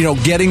and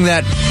getting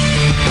that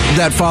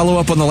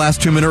follow-up on the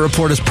last 2-minute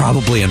report is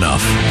probably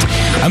enough.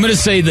 I'm going to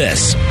say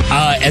this.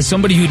 As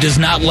somebody who does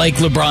not like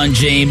LeBron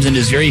James and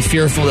is very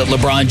fearful that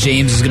LeBron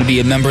James is going to be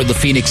a member of the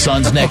Phoenix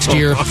Suns next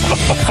year,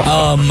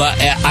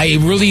 I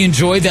really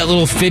enjoyed that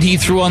little fit he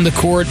threw on the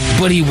court,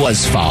 but he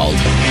was fouled.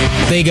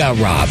 They got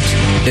robbed.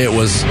 It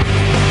was...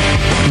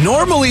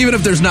 Normally, even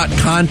if there's not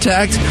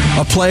contact,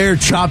 a player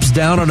chops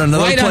down on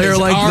another player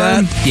like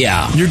arm,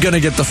 that. You're going to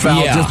get the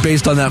foul just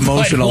based on that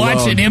motion alone.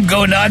 Watching him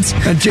go nuts.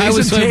 And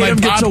Jason Tatum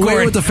gets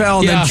away with the foul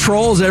and then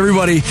trolls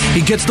everybody.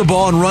 He gets the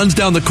ball and runs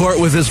down the court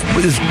with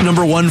his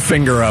number one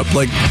finger up.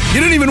 Like, you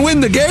didn't even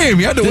win the game.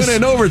 You had to win it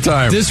in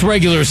overtime. This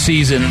regular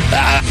season,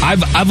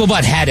 I've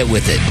about had it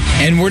with it.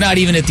 And we're not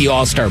even at the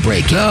All-Star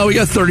break yet. No, we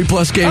got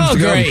 30-plus games to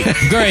go.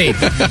 Great.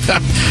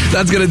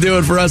 That's going to do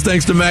it for us.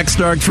 Thanks to Max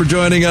Starks for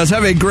joining us.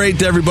 Have a great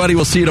day, everybody.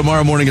 We'll see you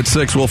tomorrow morning at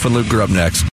 6. Wolf and Luke are up next.